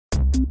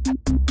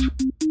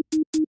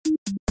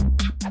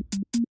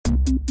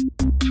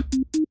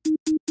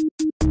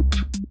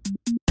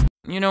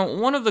You know,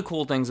 one of the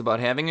cool things about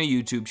having a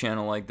YouTube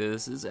channel like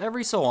this is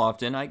every so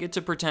often I get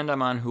to pretend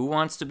I'm on Who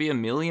Wants to Be a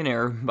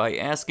Millionaire by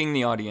asking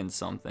the audience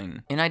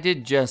something. And I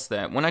did just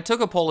that when I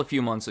took a poll a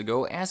few months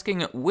ago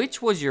asking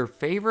which was your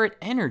favorite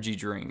energy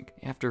drink.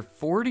 After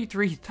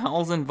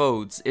 43,000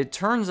 votes, it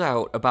turns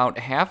out about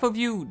half of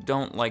you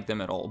don't like them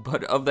at all,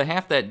 but of the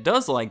half that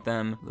does like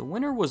them, the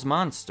winner was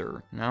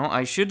Monster. Now,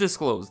 I should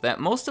disclose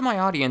that most of my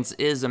audience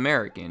is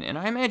American, and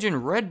I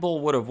imagine Red Bull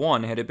would have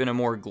won had it been a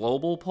more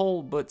global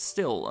poll, but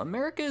still,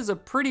 America is a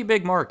pretty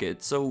big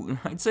market, so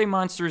I'd say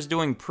Monster is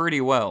doing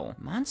pretty well.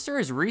 Monster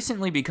has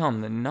recently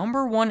become the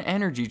 #1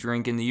 energy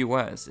drink in the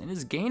US and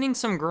is gaining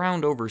some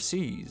ground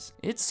overseas.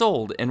 It's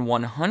sold in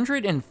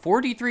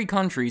 143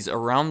 countries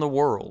around the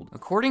world.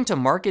 According to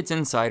Markets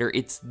Insider,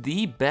 it's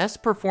the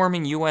best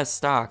performing US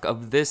stock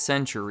of this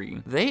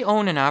century. They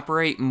own and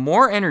operate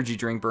more energy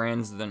drink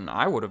brands than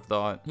I would have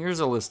thought. Here's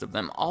a list of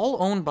them,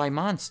 all owned by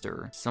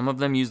Monster. Some of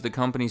them use the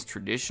company's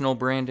traditional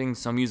branding,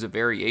 some use a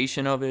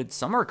variation of it,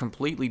 some are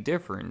completely different.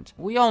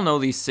 We all know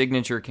these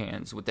signature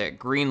cans with that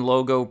green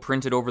logo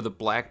printed over the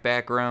black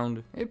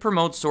background. It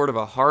promotes sort of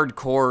a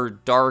hardcore,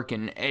 dark,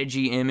 and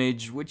edgy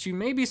image, which you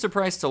may be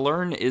surprised to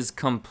learn is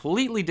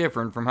completely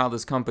different from how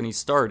this company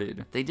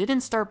started. They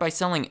didn't start by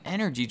selling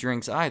energy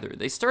drinks either.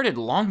 They started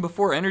long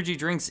before energy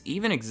drinks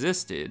even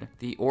existed.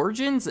 The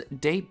origins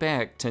date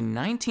back to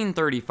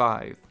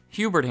 1935.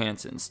 Hubert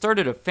Hansen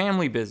started a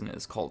family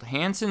business called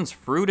Hansen's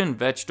Fruit and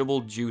Vegetable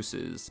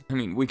Juices. I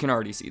mean, we can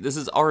already see, this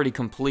is already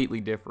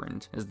completely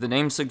different. As the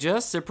name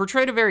suggests, it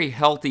portrayed a very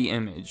healthy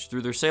image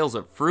through their sales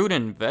of fruit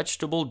and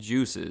vegetable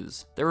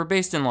juices. They were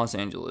based in Los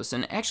Angeles,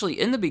 and actually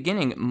in the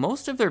beginning,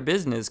 most of their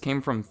business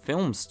came from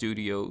film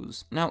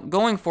studios. Now,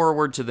 going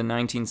forward to the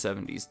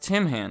 1970s,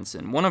 Tim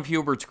Hansen, one of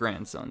Hubert's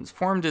grandsons,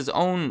 formed his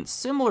own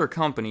similar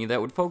company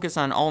that would focus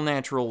on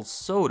all-natural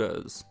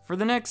sodas. For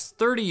the next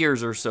 30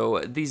 years or so,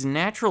 these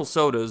natural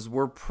sodas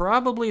were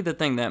probably the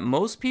thing that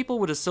most people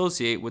would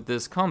associate with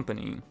this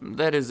company.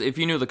 That is, if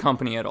you knew the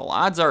company at all.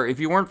 Odds are,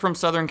 if you weren't from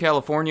Southern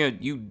California,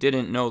 you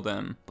didn't know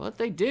them. But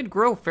they did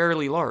grow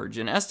fairly large,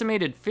 an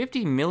estimated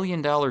 $50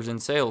 million in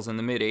sales in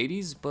the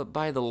mid-80s, but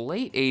by the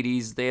late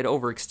 80s, they had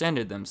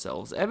overextended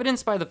themselves,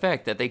 evidenced by the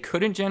fact that they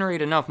couldn't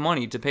generate enough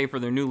money to pay for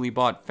their newly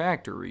bought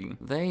factory.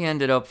 They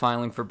ended up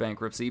filing for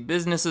bankruptcy,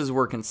 businesses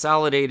were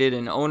consolidated,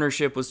 and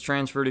ownership was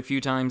transferred a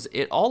few times.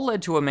 It all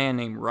led to a man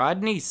named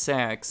Rodney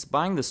Sachs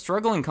buying the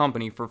struggling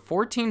company for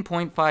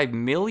 $14.5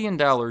 million in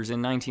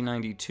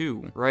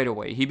 1992. Right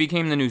away, he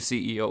became the new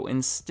CEO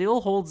and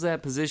still holds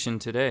that position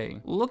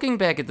today. Looking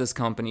back at this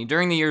company,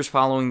 during the years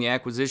following the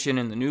acquisition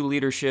and the new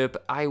leadership,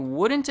 I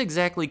wouldn't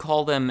exactly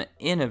call them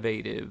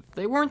innovative.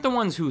 They weren't the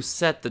ones who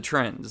set the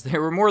trends, they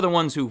were more the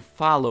ones who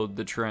followed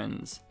the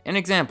trends. An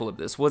example of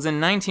this was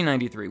in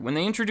 1993 when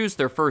they introduced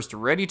their first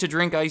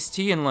ready-to-drink iced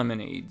tea and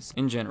lemonades.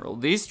 In general,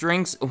 these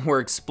drinks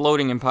were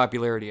exploding in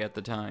popularity at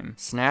the time.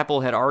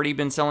 Snapple had already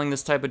been selling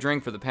this type of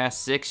drink for the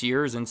past 6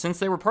 years, and since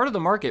they were part of the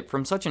market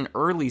from such an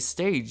early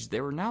stage,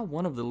 they were now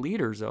one of the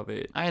leaders of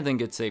it. I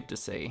think it's safe to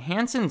say,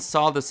 Hansen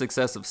saw the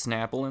success of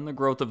Snapple and the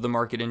growth of the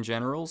market in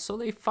general, so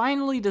they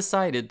finally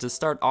decided to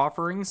start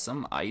offering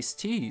some iced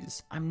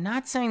teas. I'm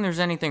not saying there's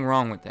anything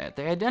wrong with that.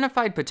 They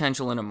identified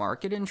potential in a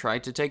market and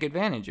tried to take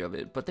advantage of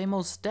it, but they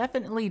most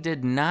definitely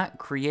did not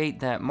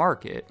create that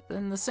market.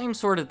 Then the same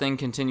sort of thing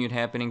continued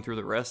happening through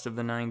the rest of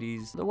the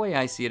 90s. The way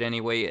I see it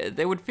anyway,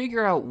 they would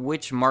figure out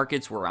which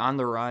markets were on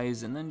the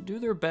rise and then do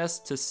their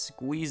best to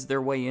squeeze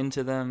their way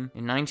into them.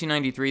 In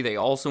 1993, they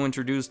also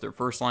introduced their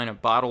first line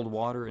of bottled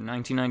water. In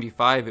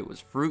 1995, it was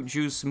fruit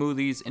juice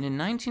smoothies, and in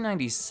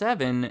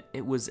 1997,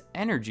 it was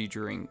energy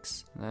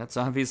drinks. That's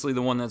obviously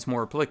the one that's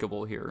more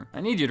applicable here.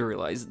 I need you to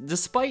realize,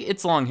 despite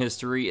its long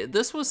history,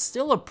 this was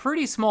still a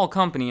pretty small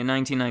company in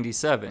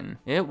 1997.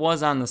 It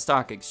was on the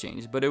stock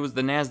exchange, but it was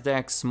the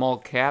NASDAQ small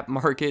cap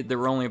market. There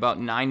were only about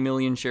 9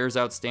 million shares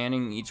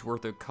outstanding, each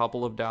worth a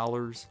couple of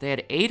dollars. They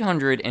had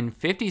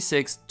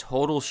 856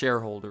 total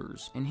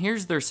shareholders. And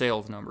here's their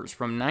sales numbers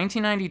from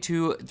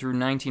 1992 through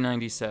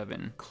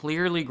 1997.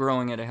 Clearly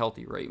growing at a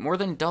healthy rate, more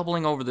than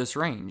doubling over this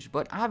range.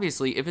 But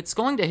obviously, if it's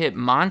going to hit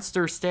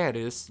monster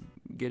status,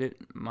 get it?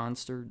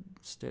 Monster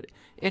status.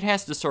 It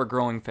has to start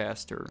growing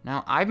faster.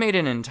 Now, I've made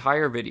an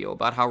entire video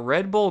about how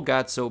Red Bull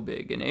got so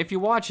big, and if you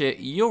watch it,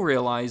 you'll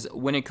realize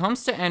when it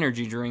comes to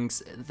energy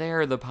drinks,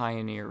 they're the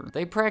pioneer.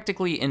 They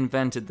practically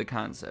invented the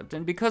concept,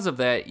 and because of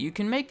that, you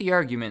can make the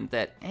argument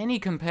that any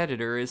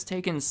competitor has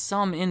taken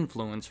some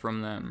influence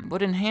from them.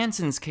 But in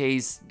Hansen's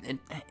case,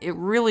 it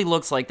really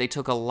looks like they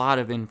took a lot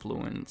of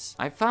influence.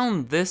 I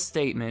found this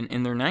statement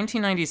in their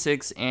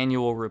 1996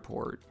 annual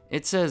report.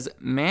 It says,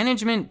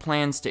 management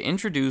plans to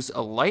introduce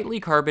a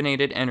lightly carbonated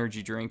carbonated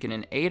energy drink in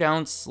an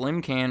 8-ounce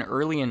slim can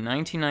early in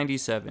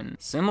 1997.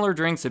 Similar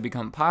drinks have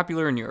become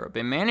popular in Europe,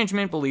 and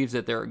management believes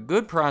that there are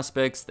good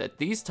prospects that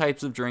these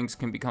types of drinks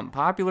can become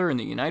popular in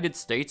the United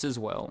States as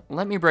well.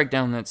 Let me break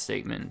down that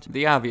statement.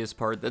 The obvious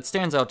part that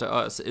stands out to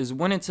us is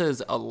when it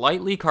says a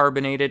lightly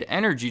carbonated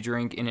energy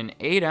drink in an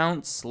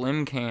 8-ounce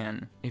slim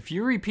can. If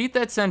you repeat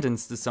that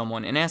sentence to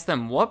someone and ask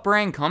them what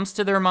brand comes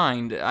to their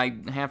mind, I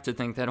have to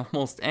think that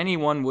almost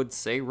anyone would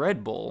say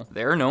Red Bull.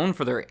 They're known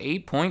for their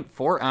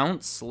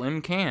 8.4-ounce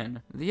slim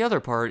can. The other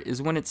part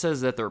is when it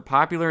says that they're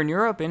popular in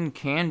Europe and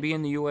can be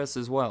in the US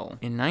as well.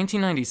 In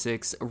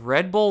 1996,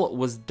 Red Bull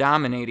was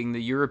dominating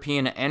the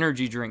European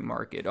energy drink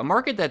market, a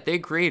market that they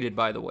created,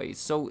 by the way,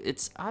 so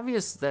it's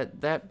obvious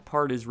that that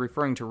part is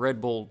referring to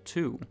Red Bull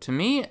too. To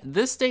me,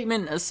 this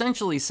statement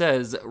essentially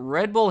says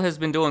Red Bull has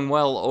been doing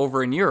well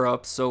over in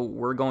Europe, so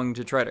we're going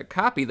to try to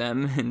copy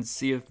them and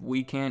see if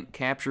we can't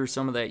capture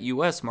some of that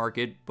US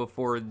market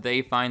before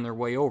they find their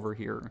way over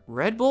here.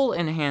 Red Bull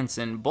and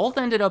Hansen both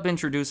ended up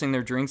introducing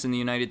their drinks in the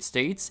United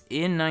States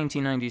in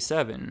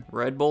 1997.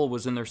 Red Bull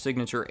was in their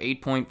signature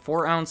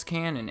 8.4-ounce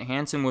can, and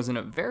Hansen was in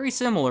a very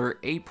similar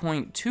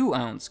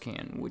 8.2-ounce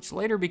can, which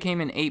later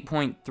became an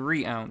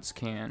 8.3-ounce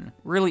can.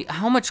 Really,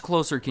 how much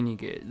closer can you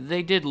get?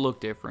 They did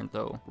look different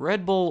though.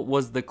 Red Bull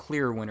was the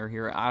clear winner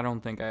here, I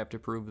don't think I have to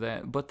prove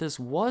that, but this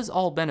was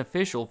all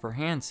beneficial for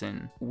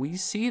Hansen. We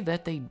see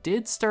that they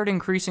did start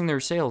increasing their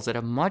sales at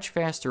a much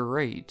faster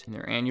rate. In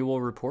their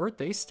annual report,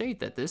 they state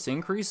that this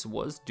increase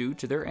was due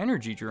to their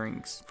energy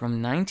drinks.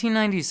 From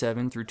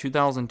 1997 through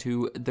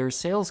 2002, their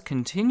sales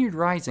continued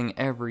rising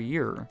every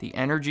year. The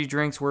energy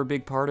drinks were a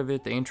big part of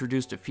it. They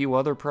introduced a few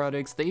other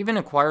products. They even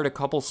acquired a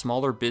couple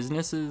smaller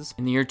businesses.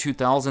 In the year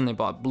 2000, they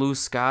bought Blue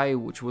Sky,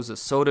 which was a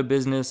soda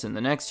business, and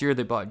the next year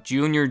they bought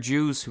Junior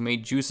Juice, who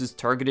made juices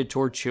targeted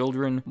toward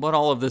children. But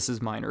all of this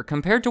is minor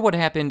compared to what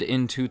happened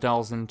in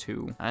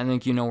 2002. I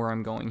think you know where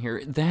I'm going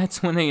here.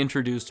 That's when they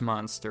introduced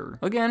Monster.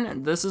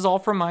 Again, this is all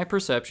from my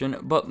perception,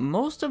 but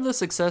most of the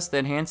success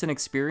that Hansen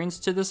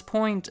experienced to this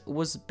point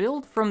was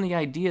built from the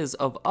ideas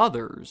of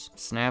others,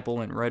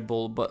 Snapple and Red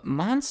Bull, but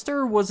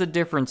Monster was a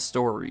different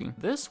story.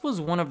 This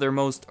was one of their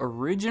most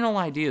original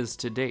ideas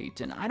to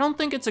date, and I don't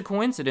think it's a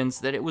coincidence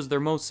that it was their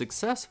most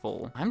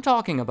successful. I'm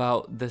talking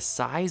about the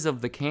size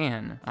of the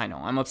can. I know,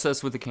 I'm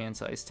obsessed with the can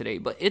size today,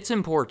 but it's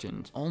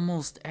important.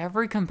 Almost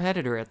every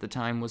competitor at the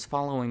time was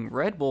following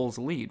Red Bull's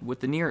lead with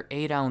the near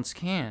 8-ounce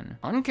can.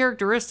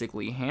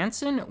 Uncharacteristically,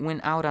 Hansen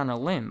went out on a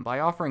limb by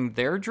offering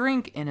their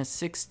drink in a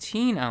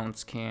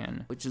 16-ounce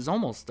can, which is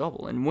almost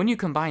double, and when you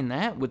combine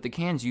that with the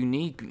can's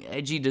unique,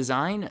 edgy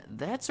design,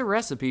 that's a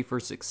recipe for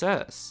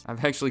success.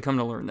 I've actually come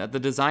to learn that the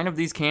design of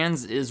these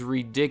cans is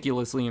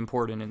ridiculously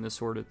important in this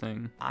sort of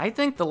thing. I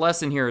think the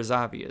lesson here is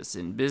obvious.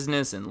 In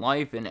business, in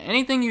life, in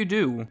anything you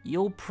do,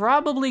 you'll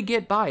probably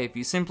get by if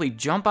you simply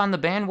jump on the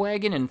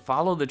bandwagon and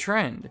follow the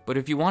trend. But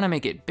if you want to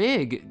make it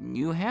big,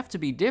 you have to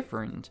be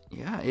different.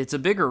 Yeah, it's a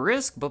bigger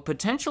risk, but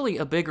potentially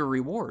a bigger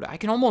reward. I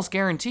can almost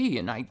guarantee,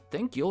 and I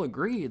think you'll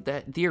agree,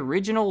 that the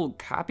original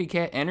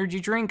copycat energy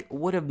drink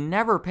would have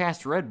never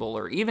passed Red Bull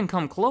or even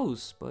come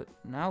close, but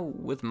now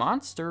with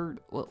Monster,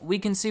 well, we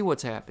can see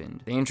what's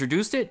happened. They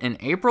introduced it in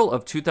April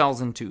of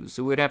 2002,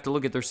 so we'd have to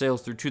look at their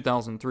sales through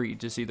 2003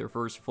 to see their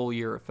first full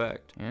year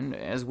effect. And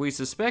as we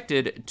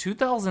suspected,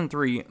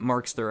 2003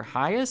 marks their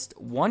highest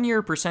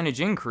one-year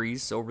percentage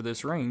increase over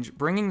this range,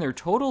 bringing their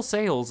total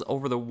sales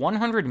over the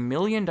 $100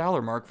 million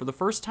mark for the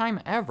first time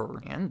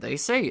ever. And they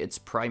say it's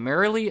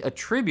primarily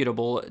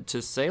attributable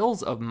to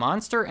sales of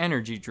Monster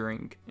energy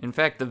drink. In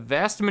fact, the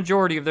vast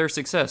majority of their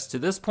success to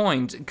this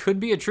point could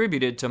be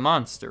attributed to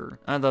Monster.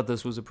 I thought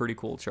this was a pretty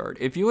cool chart.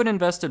 If you had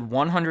invested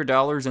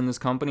 $100 in this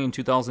company in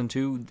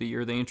 2002, the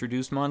year they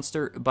introduced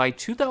Monster, by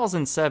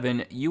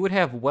 2007, you would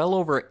have well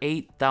over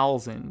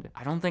 8,000.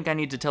 I don't think I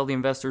need to tell the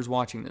investors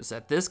watching this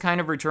that this kind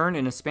of return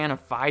in a span of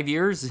 5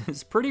 years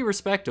is pretty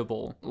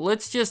respectable.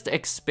 Let's just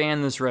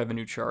expand this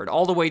revenue chart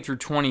all the way through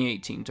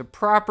 2018 to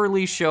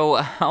properly show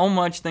how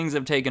much things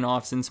have taken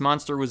off since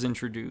Monster was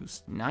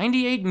introduced.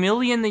 98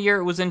 million the year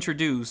it was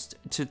introduced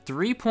to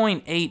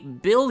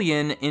 3.8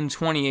 billion in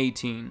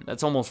 2018.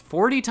 That's almost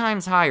 40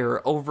 times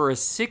higher over a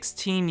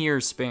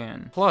 16-year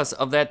span. Plus,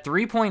 of that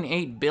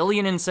 3.8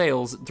 billion in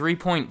sales,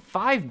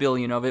 3.5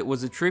 billion of it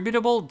was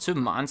attributable to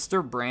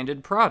Monster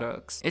branded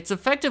products. It's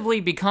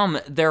effectively become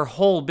their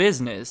whole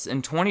business.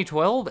 In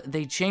 2012,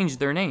 they changed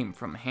their name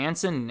from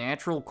Hansen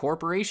Natural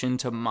Corporation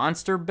to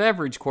Monster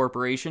Beverage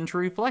Corporation to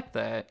reflect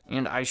that.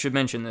 And I should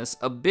mention this,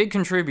 a big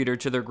contributor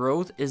to their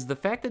growth is the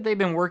fact that they've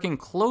been working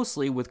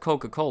closely with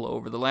Coca-Cola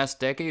over the last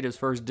decade as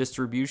far as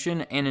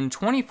distribution, and in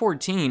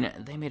 2014,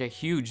 they made a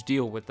huge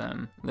deal with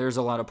them. There's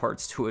a lot of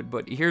parts to it,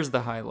 but here's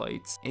the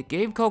highlights. It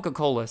gave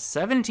Coca-Cola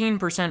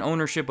 17%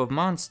 ownership of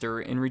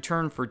Monster in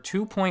return for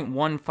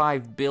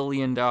 $2.15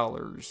 billion,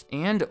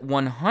 and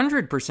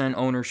 100%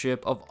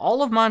 ownership of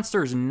all of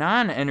Monster's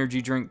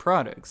non-energy drink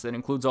products. That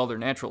includes all their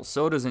natural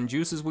sodas and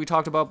juices we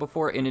talked about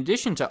before, in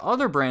addition to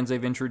other brands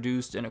they've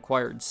introduced and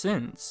acquired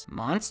since.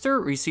 Monster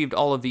received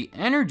all of the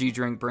energy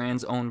drink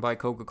brands owned by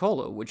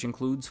Coca-Cola, which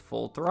includes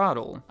Full Throttle,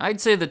 throttle.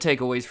 I'd say the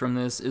takeaways from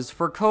this is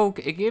for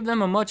Coke, it gave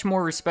them a much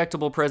more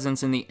respectable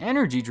presence in the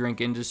energy drink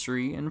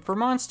industry, and for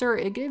Monster,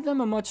 it gave them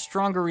a much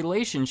stronger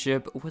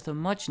relationship with a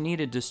much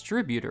needed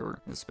distributor,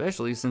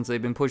 especially since they've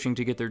been pushing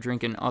to get their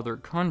drink in other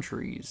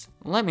countries.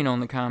 Let me know in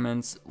the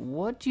comments,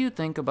 what do you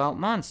think about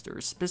Monster,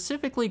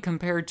 specifically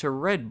compared to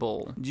Red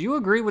Bull? Do you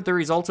agree with the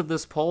results of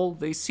this poll?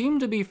 They seem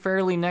to be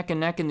fairly neck and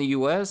neck in the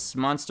US,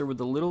 Monster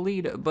with a little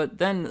lead, but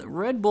then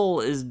Red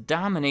Bull is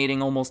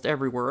dominating almost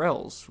everywhere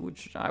else,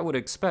 which I would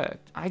expect.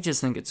 I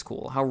just think it's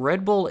cool how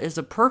Red Bull is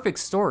a perfect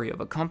story of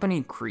a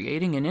company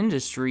creating an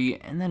industry,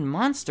 and then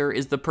Monster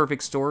is the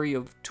perfect story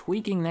of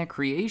tweaking that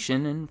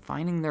creation and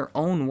finding their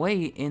own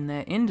way in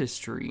that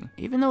industry.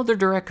 Even though they're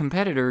direct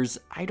competitors,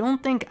 I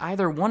don't think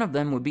either one of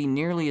them would be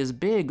nearly as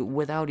big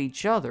without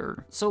each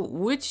other. So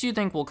which do you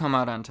think will come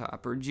out on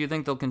top, or do you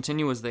think they'll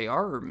continue as they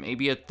are, or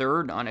maybe a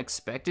third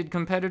unexpected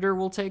competitor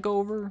will take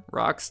over?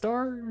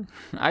 Rockstar?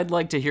 I'd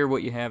like to hear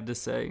what you have to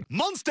say.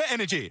 Monster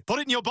Energy! Put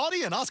it in your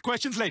body and ask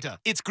questions later.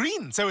 It's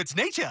green, so it's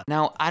nature.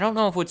 Now, I don't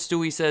know if what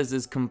Stewie says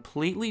is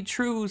completely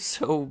true,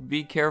 so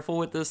be careful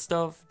with this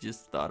stuff.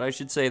 Just thought I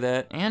should say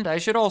that. And I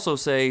should also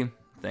say,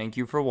 thank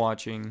you for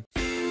watching.